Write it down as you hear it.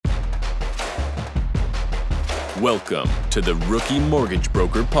Welcome to the Rookie Mortgage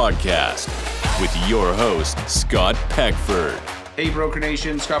Broker Podcast with your host, Scott Peckford. Hey, Broker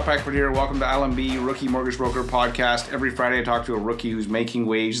Nation, Scott Peckford here. Welcome to LMB Rookie Mortgage Broker Podcast. Every Friday, I talk to a rookie who's making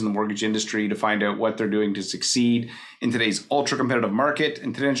waves in the mortgage industry to find out what they're doing to succeed in today's ultra-competitive market.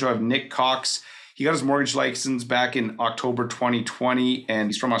 And today on the show, I have Nick Cox. He got his mortgage license back in October 2020, and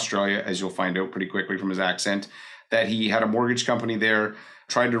he's from Australia, as you'll find out pretty quickly from his accent, that he had a mortgage company there,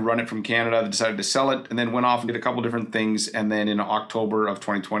 tried to run it from Canada, decided to sell it, and then went off and did a couple different things. And then in October of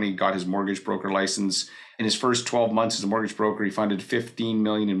 2020, got his mortgage broker license. In his first 12 months as a mortgage broker, he funded $15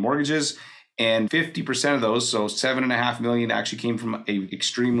 million in mortgages, and 50% of those, so $7.5 million, actually came from a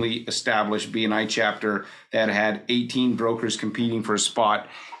extremely established BNI chapter that had 18 brokers competing for a spot.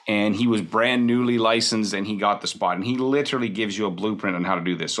 And he was brand newly licensed and he got the spot. And he literally gives you a blueprint on how to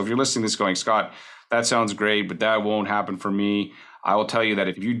do this. So if you're listening to this going, Scott, that sounds great, but that won't happen for me, I will tell you that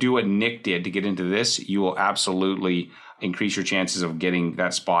if you do what Nick did to get into this, you will absolutely increase your chances of getting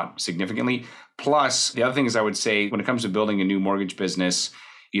that spot significantly. Plus, the other thing is I would say when it comes to building a new mortgage business,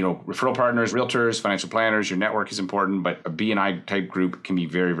 you know, referral partners, realtors, financial planners, your network is important, but a BNI type group can be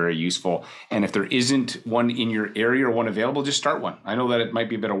very, very useful. And if there isn't one in your area or one available, just start one. I know that it might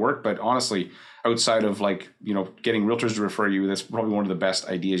be a bit of work, but honestly, outside of getting realtors to refer you, that's probably one of the best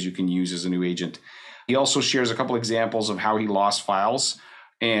ideas you can use as a new agent. He also shares a couple examples of how he lost files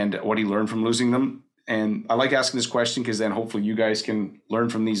and what he learned from losing them. And I like asking this question because then hopefully you guys can learn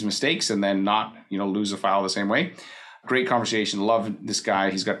from these mistakes and then not, lose a file the same way. Great conversation. Love this guy.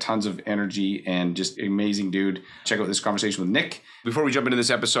 He's got tons of energy and just amazing dude. Check out this conversation with Nick. Before we jump into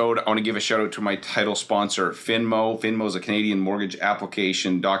this episode, I want to give a shout out to my title sponsor, Finmo. Finmo is a Canadian mortgage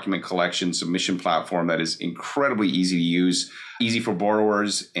application, document collection, submission platform that is incredibly easy to use, easy for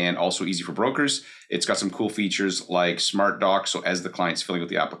borrowers and also easy for brokers. It's got some cool features like Smart Docs. So as the client's filling out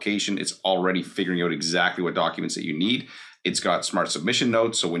the application, it's already figuring out exactly what documents that you need. It's got smart submission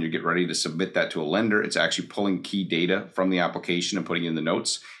notes. So when you get ready to submit that to a lender, it's actually pulling key data from the application and putting in the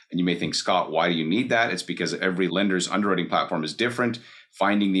notes. And you may think, Scott, why do you need that? It's because every lender's underwriting platform is different.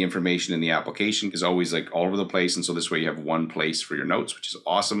 Finding the information in the application is always all over the place. And so this way you have one place for your notes, which is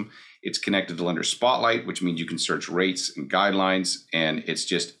awesome. It's connected to Lender Spotlight, which means you can search rates and guidelines. And it's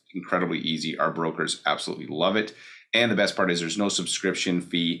just incredibly easy. Our brokers absolutely love it. And the best part is there's no subscription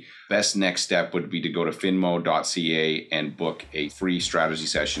fee. Best next step would be to go to finmo.ca and book a free strategy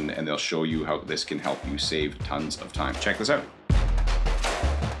session, and they'll show you how this can help you save tons of time. Check this out.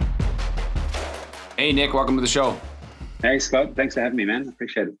 Hey, Nick, welcome to the show. Hey, Scott. Thanks for having me, man. I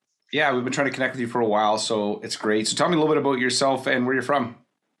appreciate it. Yeah, we've been trying to connect with you for a while, so it's great. So tell me a little bit about yourself and where you're from.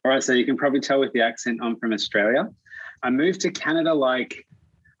 All right, so you can probably tell with the accent, I'm from Australia. I moved to Canada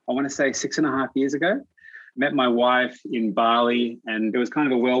I want to say 6.5 years ago. Met my wife in Bali, and it was kind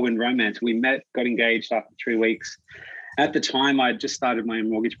of a whirlwind romance. We met, got engaged after 3 weeks. At the time, I just started my own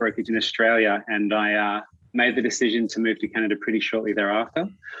mortgage brokerage in Australia, and I made the decision to move to Canada pretty shortly thereafter.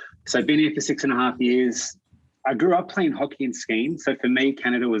 So I've been here for 6.5 years. I grew up playing hockey and skiing. So for me,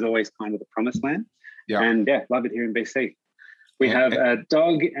 Canada was always kind of the promised land. Yeah. And love it here in BC. We have a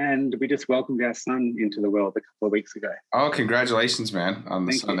dog, and we just welcomed our son into the world a couple of weeks ago. Oh, congratulations, man, on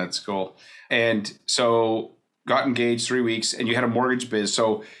the son. That's cool. And so got engaged 3 weeks, and you had a mortgage biz.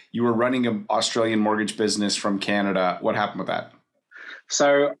 So you were running an Australian mortgage business from Canada. What happened with that?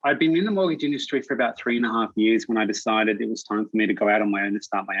 So I'd been in the mortgage industry for about 3.5 years when I decided it was time for me to go out on my own and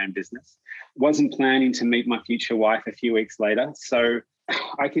start my own business. Wasn't planning to meet my future wife a few weeks later. So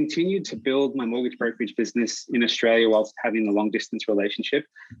I continued to build my mortgage brokerage business in Australia whilst having a long distance relationship.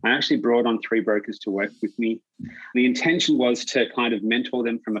 I actually brought on 3 brokers to work with me. The intention was to kind of mentor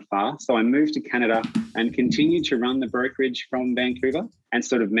them from afar. So I moved to Canada and continued to run the brokerage from Vancouver and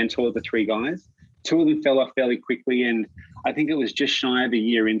sort of mentor the 3 guys. 2 of them fell off fairly quickly. And I think it was just shy of a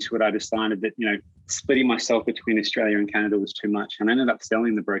year into it, I decided that, splitting myself between Australia and Canada was too much. And I ended up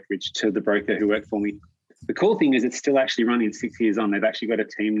selling the brokerage to the broker who worked for me. The cool thing is it's still actually running 6 years on. They've actually got a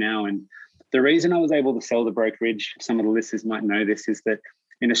team now. And the reason I was able to sell the brokerage, some of the listeners might know this, is that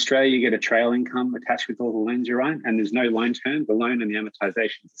in Australia, you get a trail income attached with all the loans you write, and there's no loan term. The loan and the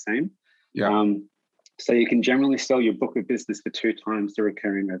amortization is the same. Yeah. So you can generally sell your book of business for 2 times the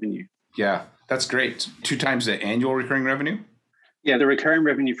recurring revenue. Yeah, that's great. 2 times the annual recurring revenue? Yeah, the recurring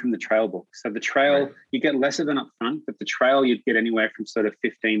revenue from the trail book. So the trail, right, you get less of an upfront, but the trail you'd get anywhere from sort of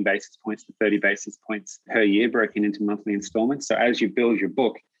 15 basis points to 30 basis points per year broken into monthly installments. So as you build your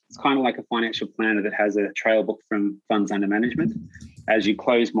book, it's kind of like a financial planner that has a trail book from funds under management. As you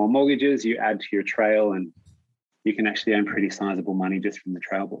close more mortgages, you add to your trail, and you can actually earn pretty sizable money just from the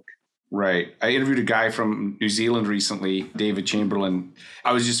trail book. Right. I interviewed a guy from New Zealand recently, David Chamberlain.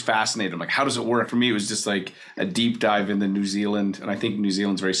 I was just fascinated. I'm like, how does it work? For me, it was just like a deep dive into New Zealand. And I think New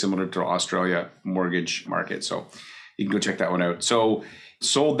Zealand's very similar to Australia mortgage market. So you can go check that one out. So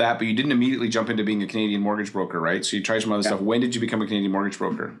sold that, but you didn't immediately jump into being a Canadian mortgage broker, right? So you tried some other stuff. When did you become a Canadian mortgage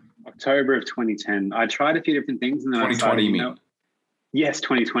broker? October of 2010. I tried a few different things. And then 2020, you mean? Yes,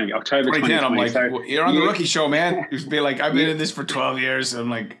 2020, October 2010. I'm like, well, you're on the Rookie Show, man. You'd be like, I've been in this for 12 years. I'm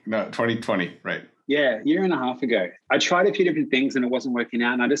like, no, 2020, right. Yeah, a year and a half ago. I tried a few different things and it wasn't working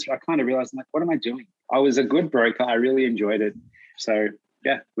out. And I kind of realized, I'm like, what am I doing? I was a good broker. I really enjoyed it. So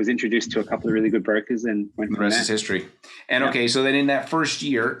yeah, was introduced to a couple of really good brokers and went from there. The rest is history. And okay, so then in that first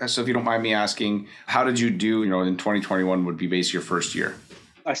year, so if you don't mind me asking, how did you do, in 2021 would be basically your first year?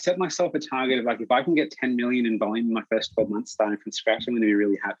 I set myself a target of like, if I can get 10 million in volume in my first 12 months starting from scratch, I'm going to be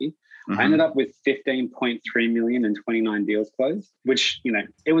really happy. Mm-hmm. I ended up with 15.3 million and 29 deals closed, which,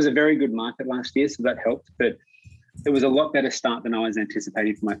 it was a very good market last year. So that helped, but it was a lot better start than I was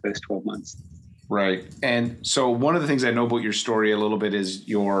anticipating for my first 12 months. Right. And so one of the things I know about your story a little bit is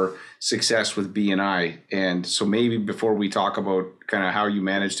your success with BNI. And so maybe before we talk about kind of how you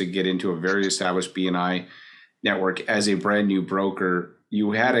managed to get into a very established BNI network as a brand new broker,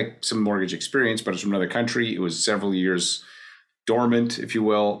 you had some mortgage experience, but it's from another country. It was several years dormant, if you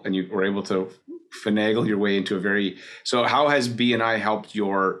will, and you were able to finagle your way into so how has BNI helped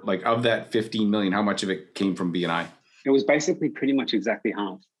of that 15 million, how much of it came from BNI? It was basically pretty much exactly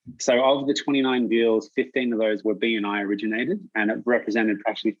half. So of the 29 deals, 15 of those were BNI originated, and it represented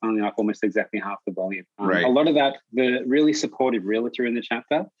actually, funnily enough, almost exactly half the volume. Right. A lot of that, the really supportive realtor in the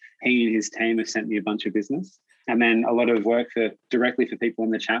chapter, he and his team have sent me a bunch of business. And then a lot of work directly for people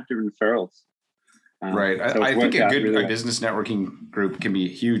in the chapter and referrals. Right. So I think a good business networking group can be a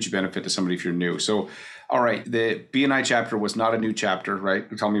huge benefit to somebody if you're new. So, all right, the BNI chapter was not a new chapter, right?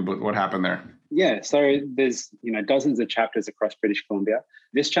 Tell me about what happened there. Yeah, so there's dozens of chapters across British Columbia.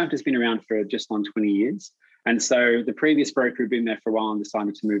 This chapter's been around for just on 20 years. And so the previous broker had been there for a while and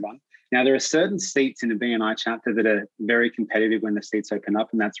decided to move on. Now, there are certain seats in a BNI chapter that are very competitive when the seats open up,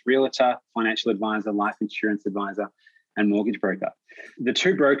 and that's realtor, financial advisor, life insurance advisor, and mortgage broker. The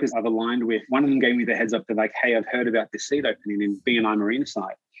two brokers I've aligned with, one of them gave me the heads up that like, hey, I've heard about this seat opening in BNI Marina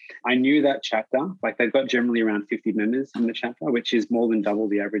side. I knew that chapter, like they've got generally around 50 members in the chapter, which is more than double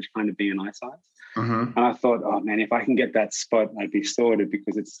the average kind of BNI size. Mm-hmm. And I thought, oh man, if I can get that spot, I'd be sorted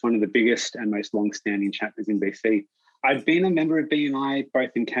because it's one of the biggest and most long-standing chapters in BC. I'd been a member of BNI both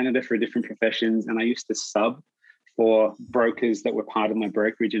in Canada for different professions, and I used to sub for brokers that were part of my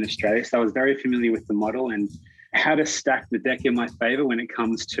brokerage in Australia. So I was very familiar with the model and how to stack the deck in my favor when it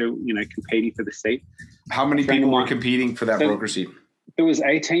comes to, competing for the seat. How many people were competing for that broker seat? There was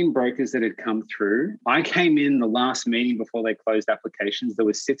 18 brokers that had come through. I came in the last meeting before they closed applications. There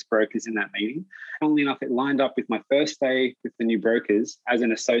was 6 brokers in that meeting. Funnily enough, it lined up with my first day with the new brokers as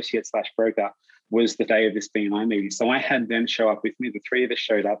an associate/broker was the day of this BNI meeting. So I had them show up with me. The 3 of us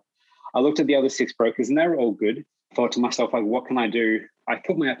showed up. I looked at the other 6 brokers and they were all good. I thought to myself, like, what can I do? I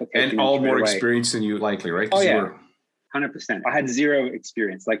put my application and all more experienced than you likely, right? Oh, yeah. 100%. I had 0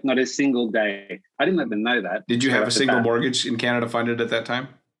 experience, like not a single day. I didn't let them know that. Did you have a single mortgage in Canada funded at that time?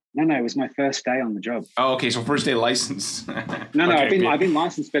 No, it was my first day on the job. Oh, okay. So first day license. No, okay, I've been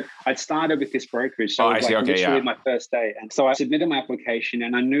licensed, but I'd started with this brokerage. So it was literally my first day. And so I submitted my application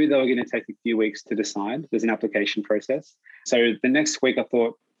and I knew they were going to take a few weeks to decide. There's an application process. So the next week I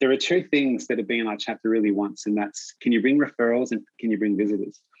thought, there are 2 things that a BNI chapter really wants, and that's, can you bring referrals and can you bring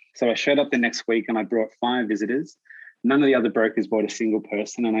visitors? So I showed up the next week and I brought 5 visitors. None of the other brokers brought a single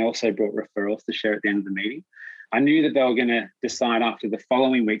person, and I also brought referrals to share at the end of the meeting. I knew that they were going to decide after the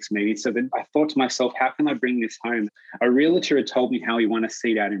following week's meeting. So then I thought to myself, how can I bring this home? A realtor had told me how he won a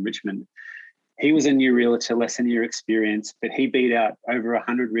seat out in Richmond. He was a new realtor, less than a year experience, but he beat out over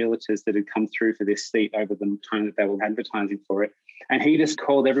 100 realtors that had come through for this seat over the time that they were advertising for it. And he just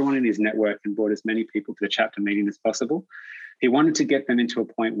called everyone in his network and brought as many people to the chapter meeting as possible. He wanted to get them into a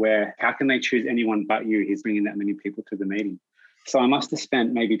point where, how can they choose anyone but you? He's bringing that many people to the meeting. So I must have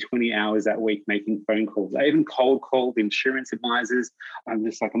spent maybe 20 hours that week making phone calls. I even cold called insurance advisors. I'm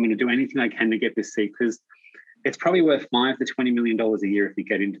just like, I'm going to do anything I can to get this seat because it's probably worth $5 to $20 million a year if you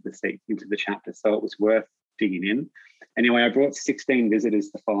get into the seat, into the chapter. So it was worth digging in. Anyway, I brought 16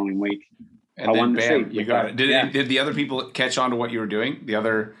 visitors the following week. And I won the seat. You got it. Did the other people catch on to what you were doing?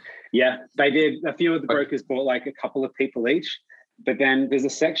 Yeah, they did. A few of the brokers bought like a couple of people each. But then there's a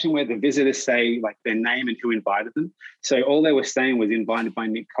section where the visitors say like their name and who invited them. So all they were saying was invited by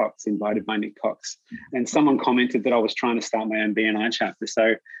Nick Cox, invited by Nick Cox. And someone commented that I was trying to start my own BNI chapter.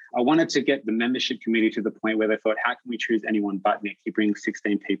 So I wanted to get the membership committee to the point where they thought, how can we choose anyone but Nick? He brings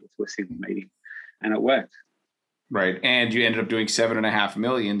 16 people to a single meeting. And it worked. Right. And you ended up doing 7.5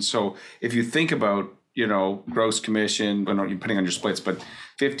 million. So if you think about, gross commission, I know you're putting on your splits, but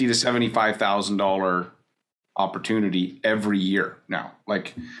 $50,000 to $75,000 opportunity every year now,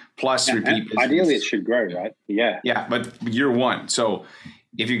 like plus repeat business. Ideally it should grow, right? Yeah, but year one. So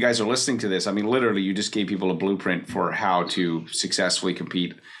if you guys are listening to this, I mean, literally you just gave people a blueprint for how to successfully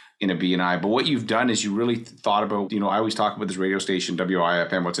compete in a BNI. But what you've done is you really thought about, I always talk about this radio station,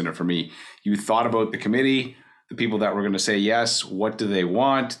 WIFM, what's in it for me. You thought about the committee, the people that were going to say yes. What do they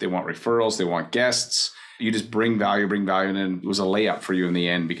want? They want referrals, they want guests. You just bring value, and then it was a layup for you in the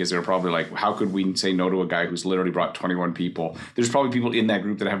end, because they were probably like, how could we say no to a guy who's literally brought 21 people? There's probably people in that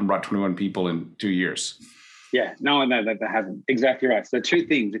group that haven't brought 21 people in 2 years. Yeah, no, they haven't. Exactly right. So 2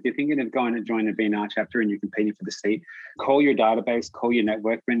 things. If you're thinking of going to join a BNI chapter and you're competing for the seat, call your database, call your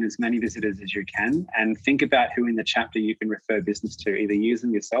network, bring as many visitors as you can, and think about who in the chapter you can refer business to. Either use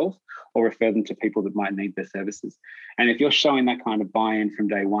them yourself or refer them to people that might need their services. And if you're showing that kind of buy-in from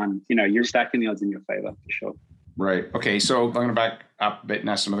day one, you're stacking the odds in your favor for sure. Right. Okay. So I'm going to back up a bit and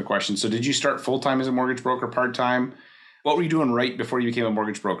ask some other questions. So did you start full-time as a mortgage broker, part-time? What were you doing right before you became a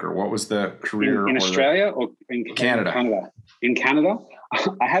mortgage broker? What was the career? In Australia or in Canada? In Canada,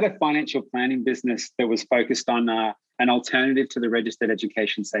 I had a financial planning business that was focused on an alternative to the registered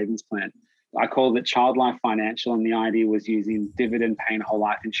education savings plan. I called it Child Life Financial, and the idea was using dividend-paying whole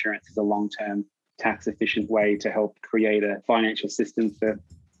life insurance as a long-term tax-efficient way to help create a financial system for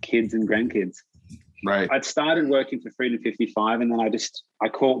kids and grandkids. Right. I'd started working for Freedom 55, and then I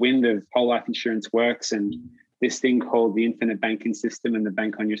caught wind of whole life insurance works and this thing called the infinite banking system and the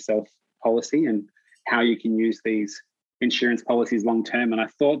bank on yourself policy, and how you can use these insurance policies long term. And I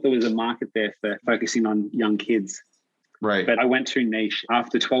thought there was a market there for focusing on young kids. Right. But I went too niche.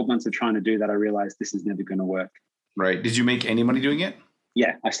 After 12 months of trying to do that, I realized this is never going to work. Right. Did you make any money doing it?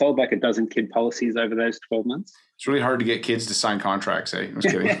 Yeah. I sold like a dozen kid policies over those 12 months. It's really hard to get kids to sign contracts, eh? I was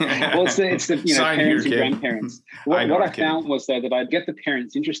kidding. Well, it's the parents and grandparents. What I found was that I'd get the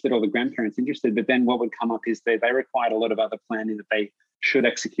parents interested or the grandparents interested, but then what would come up is that they required a lot of other planning that they should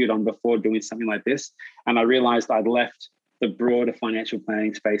execute on before doing something like this. And I realized I'd left the broader financial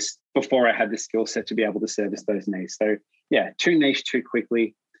planning space before I had the skill set to be able to service those needs. So yeah, too niche too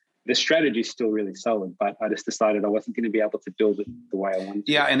quickly. The strategy is still really solid, but I just decided I wasn't going to be able to build it the way I wanted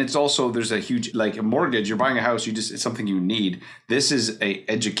to. Yeah, and it's also, there's a huge, like a mortgage, you're buying a house, it's something you need. This is a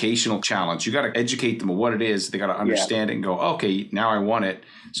educational challenge. You got to educate them on what it is. They got to understand it and go, okay, now I want it.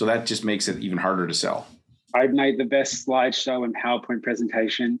 So that just makes it even harder to sell. I'd made the best slideshow and PowerPoint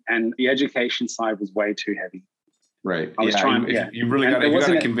presentation, and the education side was way too heavy. Right. I was trying. You really got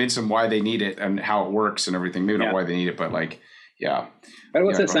to convince them why they need it and how it works and everything. Maybe not why they need it, but like, yeah. But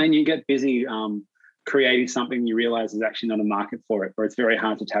what's that saying? You get busy creating something you realize is actually not a market for it, or it's very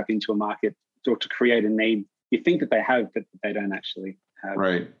hard to tap into a market or to create a need you think that they have, but they don't actually have.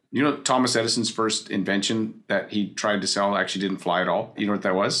 Right. Thomas Edison's first invention that he tried to sell actually didn't fly at all. You know what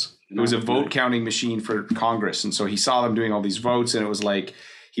that was? It was a vote counting machine for Congress. And so he saw them doing all these votes, and it was like,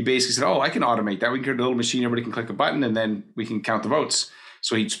 he basically said, I can automate that. We can create a little machine, everybody can click a button, and then we can count the votes.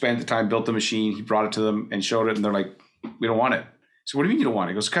 So he spent the time, built the machine, he brought it to them and showed it, and they're like, we don't want it. So what do you mean you don't want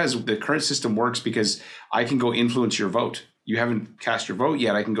it? He goes, because the current system works because I can go influence your vote. You haven't cast your vote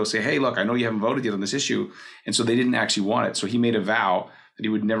yet. I can go say, hey, look, I know you haven't voted yet on this issue. And so they didn't actually want it. So he made a vow that he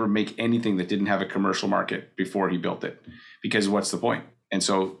would never make anything that didn't have a commercial market before he built it. Because what's the point? And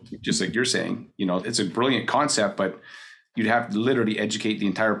so just like you're saying, it's a brilliant concept, but you'd have to literally educate the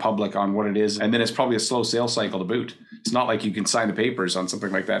entire public on what it is. And then it's probably a slow sales cycle to boot. It's not like you can sign the papers on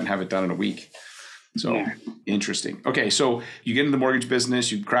something like that and have it done in a week. So Interesting. Okay. So you get into the mortgage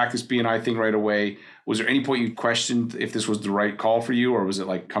business, you crack this BNI thing right away. Was there any point you questioned if this was the right call for you, or was it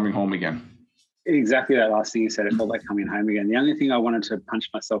like coming home again? Exactly that last thing you said. It felt like coming home again. The only thing I wanted to punch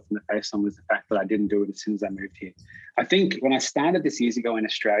myself in the face on was the fact that I didn't do it as soon as I moved here. I think when I started this years ago in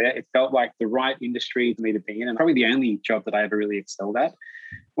Australia, it felt like the right industry for me to be in, and probably the only job that I ever really excelled at.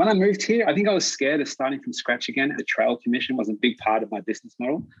 When I moved here, I think I was scared of starting from scratch again. The trail commission was a big part of my business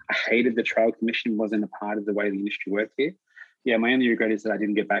model. I hated the trail commission wasn't a part of the way the industry worked here. Yeah, my only regret is that I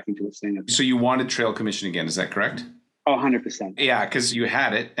didn't get back into it sooner. So you wanted trail commission again, is that correct? Oh, 100%. Yeah, because you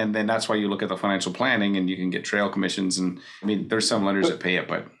had it, and then that's why you look at the financial planning and you can get trail commissions. And I mean, there's some lenders that pay it,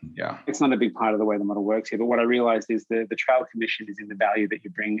 but yeah. It's not a big part of the way the model works here. But what I realized is the trail commission is in the value that you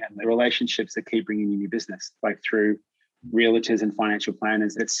bring and the relationships that keep bringing you new business, like through realtors and financial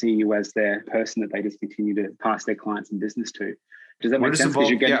planners that see you as their person that they just continue to pass their clients and business to. Does that make sense?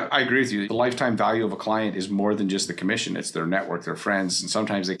 Yeah, I agree with you. The lifetime value of a client is more than just the commission. It's their network, their friends, and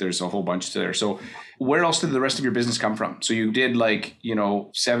sometimes there's a whole bunch there. So where else did the rest of your business come from? So you did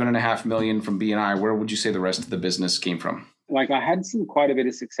 $7.5 million from BNI. Where would you say the rest of the business came from? I had quite a bit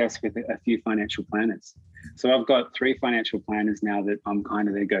of success with a few financial planners. So I've got 3 financial planners now that I'm kind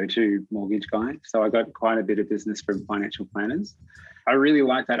of their go-to mortgage guy. So I got quite a bit of business from financial planners. I really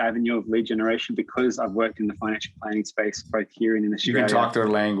like that avenue of lead generation because I've worked in the financial planning space both here and in Australia. You can talk their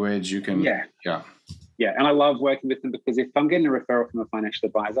language. You can, Yeah, and I love working with them because if I'm getting a referral from a financial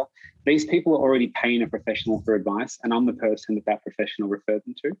advisor, these people are already paying a professional for advice, and I'm the person that professional referred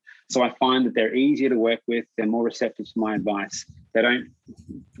them to. So I find that they're easier to work with. They're more receptive to my advice. They don't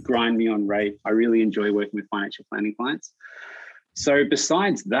grind me on rate. I really enjoy working with financial planning clients. So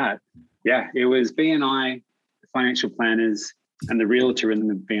besides that, it was BNI, financial planners, and the realtor in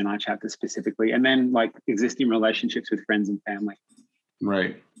the BNI chapter specifically, and then existing relationships with friends and family.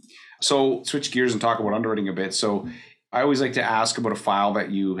 Right. So switch gears and talk about underwriting a bit. So I always like to ask about a file that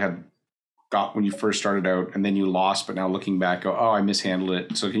you had got when you first started out and then you lost, but now looking back, go, oh, I mishandled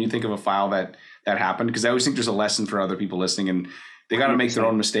it. So can you think of a file that happened? Because I always think there's a lesson for other people listening, and they got to make their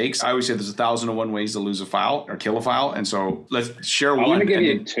own mistakes. I always say there's 1,001 ways to lose a file or kill a file. And so let's share one. I want to give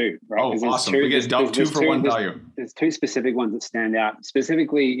you 2. Right? Oh, awesome. We get 2 for 1 value. There's 2 specific ones that stand out,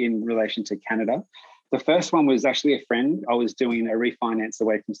 specifically in relation to Canada. The first one was actually a friend. I was doing a refinance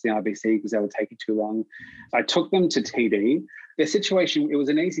away from CIBC because they were taking too long. I took them to TD. Their situation, it was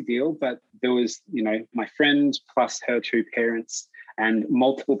an easy deal, but there was, my friend plus her 2 parents and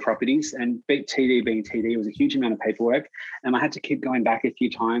multiple properties, and TD being TD was a huge amount of paperwork. And I had to keep going back a few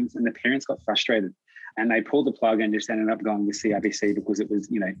times, and the parents got frustrated and they pulled the plug and just ended up going with CIBC because it was,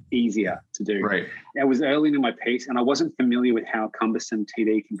 easier to do. Right. It was early in my piece, and I wasn't familiar with how cumbersome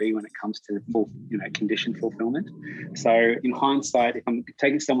TD can be when it comes to full, condition fulfillment. So in hindsight, if I'm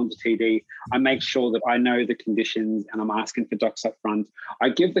taking someone to TD, I make sure that I know the conditions and I'm asking for docs up front. I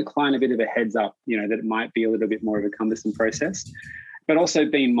give the client a bit of a heads up, that it might be a little bit more of a cumbersome process, but also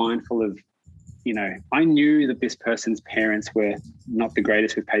being mindful of, I knew that this person's parents were not the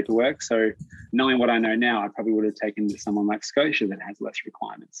greatest with paperwork. So knowing what I know now, I probably would have taken to someone like Scotia that has less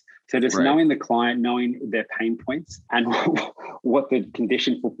requirements. So just knowing the client, knowing their pain points and what the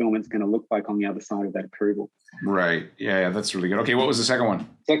condition fulfillment is going to look like on the other side of that approval. Right. Yeah, that's really good. Okay, what was the second one?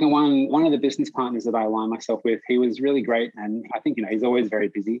 Second one of the business partners that I align myself with, he was really great. And I think, he's always very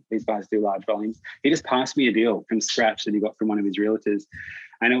busy. These guys do large volumes. He just passed me a deal from scratch that he got from one of his realtors.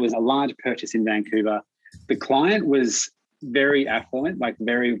 And it was a large purchase in Vancouver. The client was very affluent,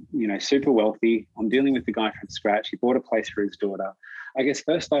 very, super wealthy. I'm dealing with the guy from scratch. He bought a place for his daughter. I guess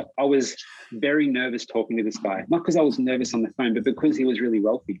first off, I was very nervous talking to this guy, not because I was nervous on the phone, but because he was really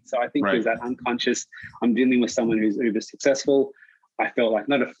wealthy. So I think there's that unconscious, I'm dealing with someone who's uber successful. I felt like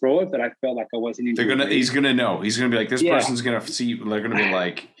not a fraud, but I felt like I wasn't in. He's gonna know. He's gonna be like, this person's gonna see. They're gonna be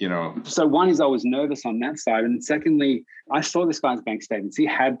like, So one is I was nervous on that side, and secondly, I saw this guy's bank statements. He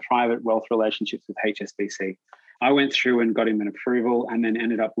had private wealth relationships with HSBC. I went through and got him an approval, and then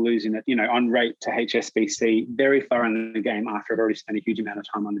ended up losing it, on rate to HSBC very far in the game after I've already spent a huge amount of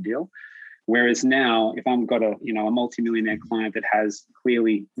time on the deal. Whereas now, if I've got a multimillionaire client that has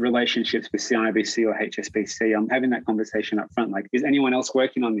clearly relationships with CIBC or HSBC, I'm having that conversation up front. Like, is anyone else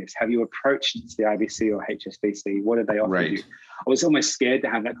working on this? Have you approached CIBC or HSBC? What did they offer you? I was almost scared to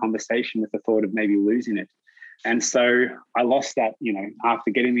have that conversation with the thought of maybe losing it. And so I lost that,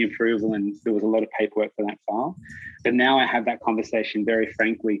 after getting the approval, and there was a lot of paperwork for that file. But now I have that conversation very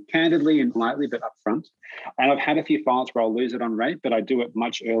frankly, candidly and politely, but upfront. And I've had a few files where I'll lose it on rate, but I do it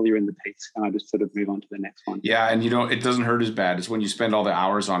much earlier in the piece, and I just sort of move on to the next one. Yeah, and it doesn't hurt as bad. It's when you spend all the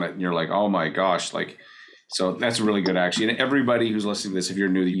hours on it and you're like, oh my gosh, so that's really good actually. And everybody who's listening to this, if you're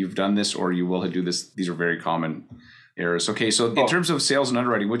new, that you've done this or you will do this, these are very common errors. Okay, so in terms of sales and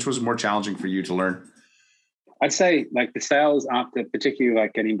underwriting, which was more challenging for you to learn? I'd say the sales after, particularly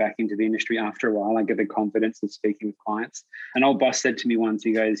getting back into the industry after a while, I get the confidence of speaking with clients. An old boss said to me once,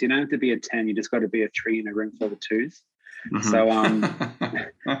 he goes, you don't have to be a 10, you just got to be a 3 in a room full of 2s.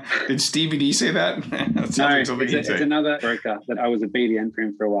 Mm-hmm. So, did Stevie D say that? It's another broker that I was a BDM for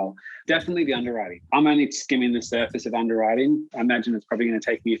him for a while. Definitely the underwriting. I'm only skimming the surface of underwriting. I imagine it's probably going to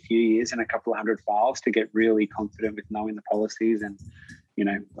take me a few years and a couple of hundred files to get really confident with knowing the policies and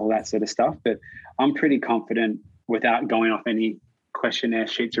all that sort of stuff. But I'm pretty confident without going off any questionnaire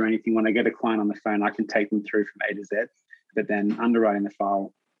sheets or anything. When I get a client on the phone, I can take them through from A to Z. But then underwriting the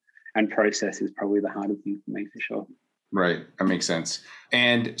file and process is probably the harder thing for me, for sure. Right. That makes sense.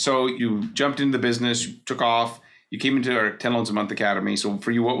 And so you jumped into the business, you took off, you came into our 10 Loans a Month Academy. So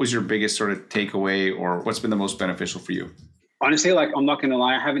for you, what was your biggest sort of takeaway, or what's been the most beneficial for you? Honestly, like, I'm not going to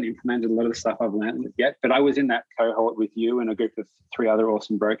lie, I haven't implemented a lot of the stuff I've learned yet, but I was in that cohort with you and a group of 3 other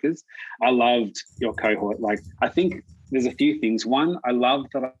awesome brokers. I loved your cohort. Like, I think there's a few things. One, I love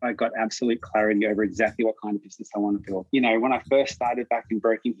that I got absolute clarity over exactly what kind of business I want to build. You know, when I first started back in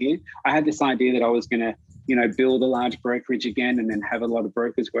broking here, I had this idea that I was going to, you know, build a large brokerage again and then have a lot of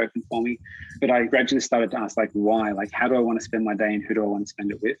brokers working for me. But I gradually started to ask, like, why? Like, how do I want to spend my day and who do I want to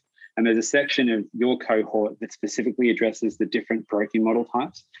spend it with? And there's a section of your cohort that specifically addresses the different broking model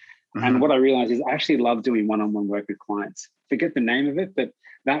types. Mm-hmm. And what I realized is I actually love doing one-on-one work with clients. Forget the name of it, but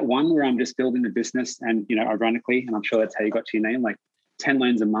that one where I'm just building the business and, you know, ironically, and I'm sure that's how you got to your name, like 10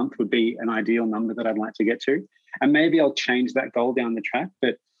 loans a month would be an ideal number that I'd like to get to. And maybe I'll change that goal down the track,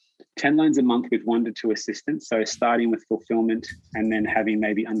 but 10 loans a month with 1 to 2 assistants. So starting with fulfillment and then having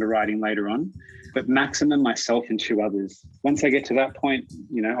maybe underwriting later on, but maximum myself and 2 others. Once I get to that point,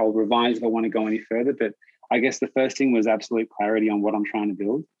 you know, I'll revise if I want to go any further. But I guess the first thing was absolute clarity on what I'm trying to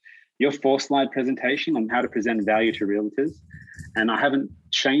build. Your 4-slide presentation on how to present value to realtors. And I haven't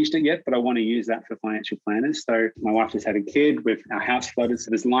changed it yet, but I want to use that for financial planners. So my wife just had a kid with our house flooded. So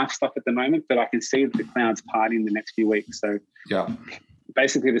there's life stuff at the moment, but I can see the clouds parting in the next few weeks. So yeah,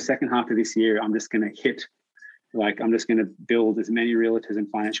 basically the second half of this year, I'm just going to build as many realtors and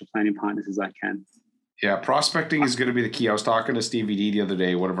financial planning partners as I can. Yeah, prospecting is going to be the key. I was talking to Stevie D the other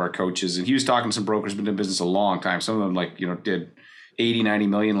day, one of our coaches, and he was talking to some brokers, been in business a long time. Some of them, like, you know, did 80, 90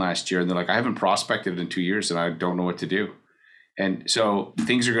 million last year. And they're like, I haven't prospected in 2 years and I don't know what to do. And so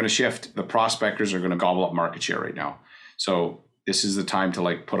things are going to shift. The prospectors are going to gobble up market share right now. So this is the time to,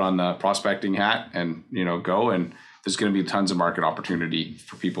 like, put on the prospecting hat and, you know, go. And there's going to be tons of market opportunity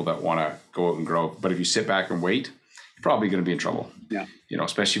for people that want to go out and grow. But if you sit back and wait, you're probably going to be in trouble. Yeah. You know,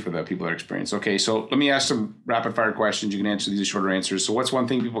 especially for the people that are experienced. Okay, so let me ask some rapid fire questions. You can answer these as shorter answers. So what's one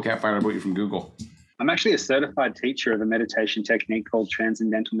thing people can't find out about you from Google? I'm actually a certified teacher of a meditation technique called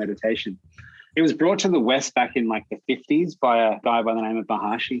transcendental meditation. It was brought to the West back in like the 50s by a guy by the name of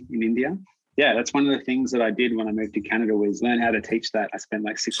Maharshi in India. Yeah, that's one of the things that I did when I moved to Canada was learn how to teach that. I spent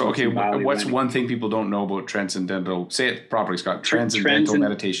like 6 months in Bali. What's one thing people don't know about transcendental? Say it properly, Scott. Transcendental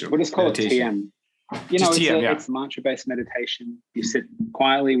meditation. We'll just call it TM. You know, it's mantra-based meditation. You sit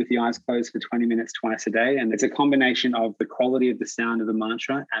quietly with your eyes closed for 20 minutes twice a day. And it's a combination of the quality of the sound of the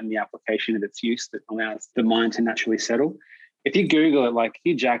mantra and the application of its use that allows the mind to naturally settle. If you Google it, like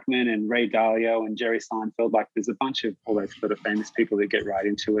Hugh Jackman and Ray Dalio and Jerry Seinfeld, like there's a bunch of all those sort of famous people that get right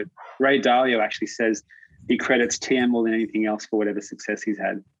into it. Ray Dalio actually says he credits TM more than anything else for whatever success he's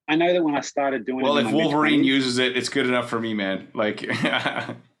had. I know that when I started doing if Wolverine uses it, it's good enough for me, man. Like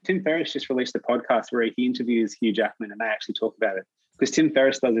Tim Ferriss just released a podcast where he interviews Hugh Jackman and they actually talk about it because Tim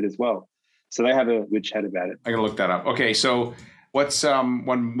Ferriss does it as well. So they have a good chat about it. I'm going to look that up. Okay, so what's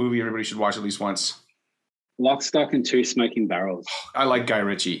one movie everybody should watch at least once? Lock, Stock, and Two Smoking Barrels. I like Guy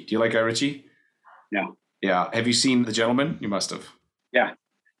Ritchie. Do you like Guy Ritchie? Yeah. Yeah. Have you seen The Gentleman? You must have. Yeah.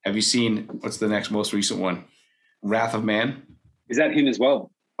 Have you seen, what's the next most recent one? Wrath of Man? Is that him as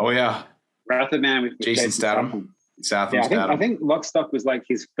well? Oh, yeah. Wrath of Man with Jason Statham. I think Lock, Stock was like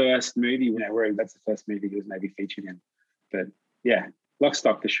his first movie, where that's the first movie he was maybe featured in. But yeah, Lock,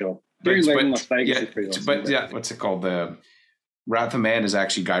 Stock for sure. During Las Vegas is pretty awesome. But yeah, what's it called? The Wrath of Man is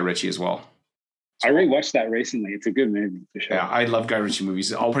actually Guy Ritchie as well. I rewatched that recently. It's a good movie for sure. Yeah, I love Guy Ritchie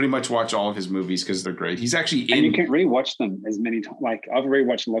movies. I'll pretty much watch all of his movies because they're great. He's actually in. And you can rewatch them as many times. Like I've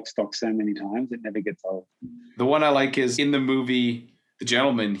rewatched Lock, Stock so many times, it never gets old. The one I like is in the movie The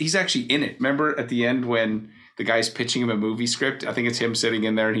Gentleman. He's actually in it. Remember at the end when the guy's pitching him a movie script? I think it's him sitting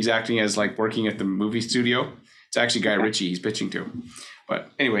in there and he's acting as like working at the movie studio. It's actually Guy Ritchie he's pitching to. But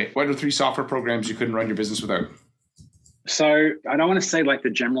anyway, what are 3 software programs you couldn't run your business without? So I don't want to say like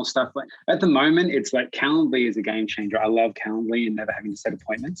the general stuff, but at the moment it's like Calendly is a game changer. I love Calendly and never having to set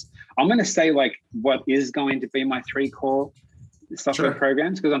appointments. I'm going to say like what is going to be my 3 core software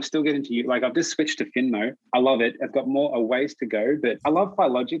programs because I'm still getting to you. Like I've just switched to Finmo. I love it. I've got more ways to go, but I love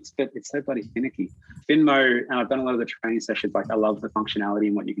Filogix, but it's so bloody finicky. Finmo, and I've done a lot of the training sessions. Like I love the functionality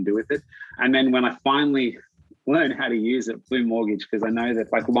and what you can do with it. And then when I finally learn how to use it, Blue Mortgage, because I know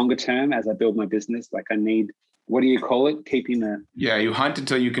that like longer term as I build my business, like I need, what do you call it? You hunt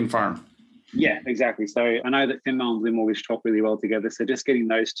until you can farm. Yeah, exactly. So I know that Finmo and Blue Mortgage talk really well together. So just getting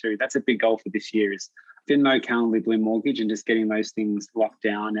those 2, that's a big goal for this year is Finmo, Calendly, Blue Mortgage, and just getting those things locked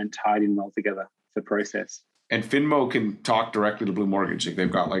down and tied in well together for process. And Finmo can talk directly to Blue Mortgage. Like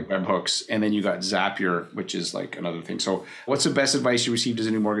they've got like webhooks, and then you got Zapier, which is like another thing. So what's the best advice you received as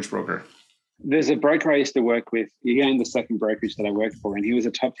a new mortgage broker? There's a broker I used to work with. He owned the second brokerage that I worked for, and he was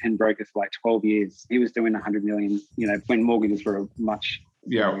a top 10 broker for like 12 years. He was doing 100 million, when mortgages were much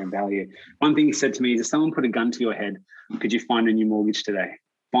in value. One thing he said to me is, if someone put a gun to your head, could you find a new mortgage today?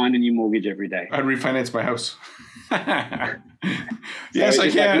 Find a new mortgage every day. I'd refinance my house. Yes,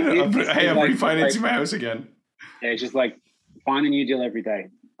 I can. I am refinancing my house again. Yeah, it's just like find a new deal every day.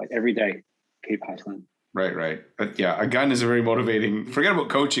 Like every day, keep hustling. Right. But yeah, a gun is a very motivating. Forget about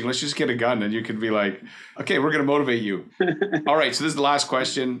coaching. Let's just get a gun and you could be like, okay, we're going to motivate you. All right. So this is the last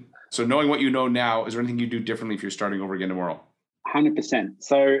question. So knowing what you know now, is there anything you do differently if you're starting over again tomorrow? 100%.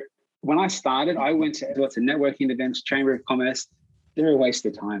 So when I started, I went to lots of networking events, Chamber of Commerce. They're a waste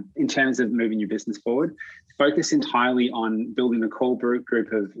of time in terms of moving your business forward. Focus entirely on building a core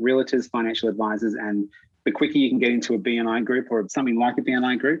group of realtors, financial advisors, and the quicker you can get into a BNI group or something like a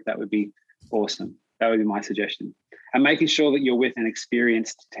BNI group, that would be awesome. That would be my suggestion. And making sure that you're with an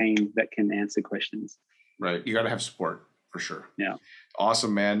experienced team that can answer questions. Right. You got to have support for sure. Yeah.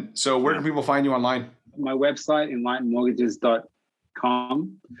 Awesome, man. So where can people find you online? My website,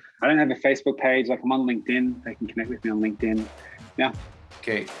 enlightenedmortgages.com. I don't have a Facebook page. Like I'm on LinkedIn. They can connect with me on LinkedIn. Yeah.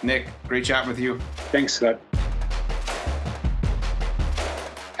 Okay. Nick, great chatting with you. Thanks, Scott.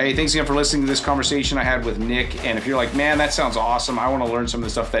 Hey, thanks again for listening to this conversation I had with Nick. And if you're like, man, that sounds awesome, I want to learn some of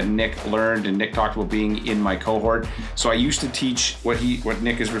the stuff that Nick learned, and Nick talked about being in my cohort. So I used to teach what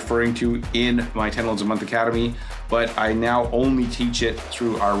Nick is referring to in my 10 Loans a Month Academy, but I now only teach it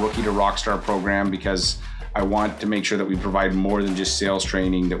through our Rookie to Rockstar program because I want to make sure that we provide more than just sales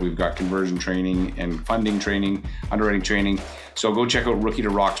training, that we've got conversion training and funding training, underwriting training. So go check out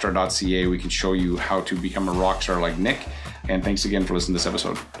rookie2rockstar.ca. We can show you how to become a rock star like Nick. And thanks again for listening to this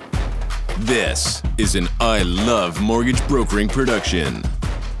episode. This is an I Love Mortgage Brokering production.